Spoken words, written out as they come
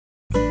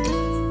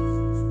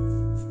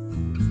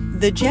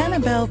The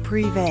Janibell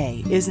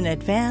Prive is an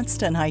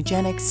advanced and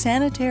hygienic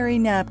sanitary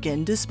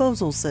napkin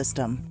disposal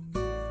system.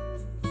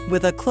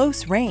 With a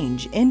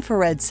close-range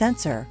infrared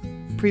sensor,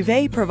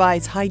 Privé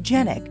provides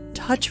hygienic,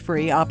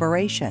 touch-free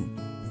operation.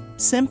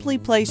 Simply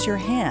place your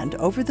hand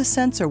over the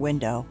sensor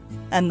window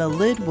and the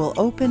lid will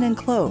open and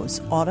close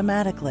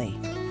automatically.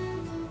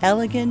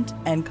 Elegant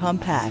and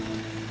compact,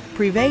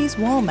 Privé's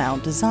wall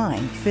mount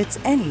design fits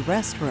any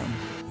restroom.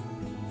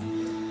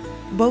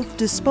 Both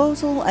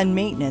disposal and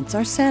maintenance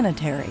are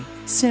sanitary,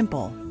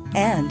 simple,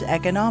 and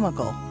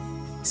economical.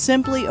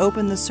 Simply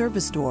open the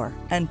service door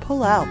and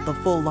pull out the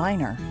full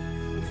liner.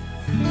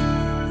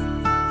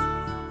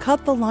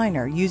 Cut the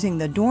liner using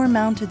the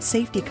door-mounted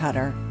safety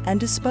cutter and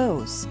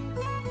dispose.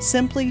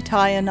 Simply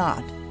tie a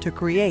knot to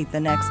create the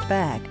next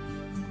bag.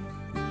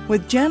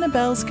 With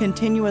Janibell's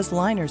continuous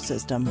liner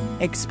system,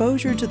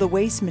 exposure to the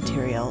waste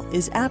material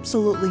is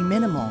absolutely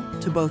minimal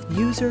to both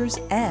users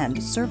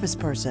and service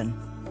person.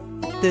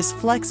 This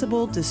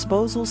flexible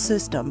disposal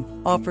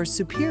system offers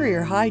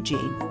superior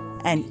hygiene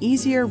and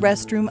easier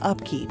restroom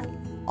upkeep,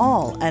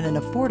 all at an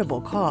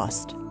affordable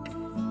cost.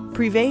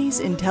 Privé's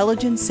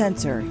intelligent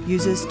sensor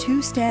uses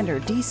 2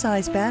 standard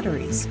D-size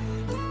batteries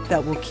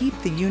that will keep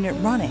the unit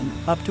running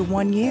up to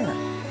 1 year.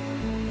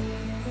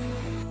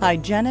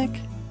 Hygienic,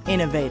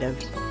 innovative,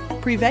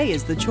 Privé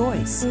is the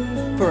choice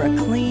for a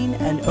clean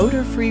and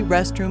odor-free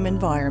restroom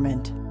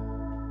environment.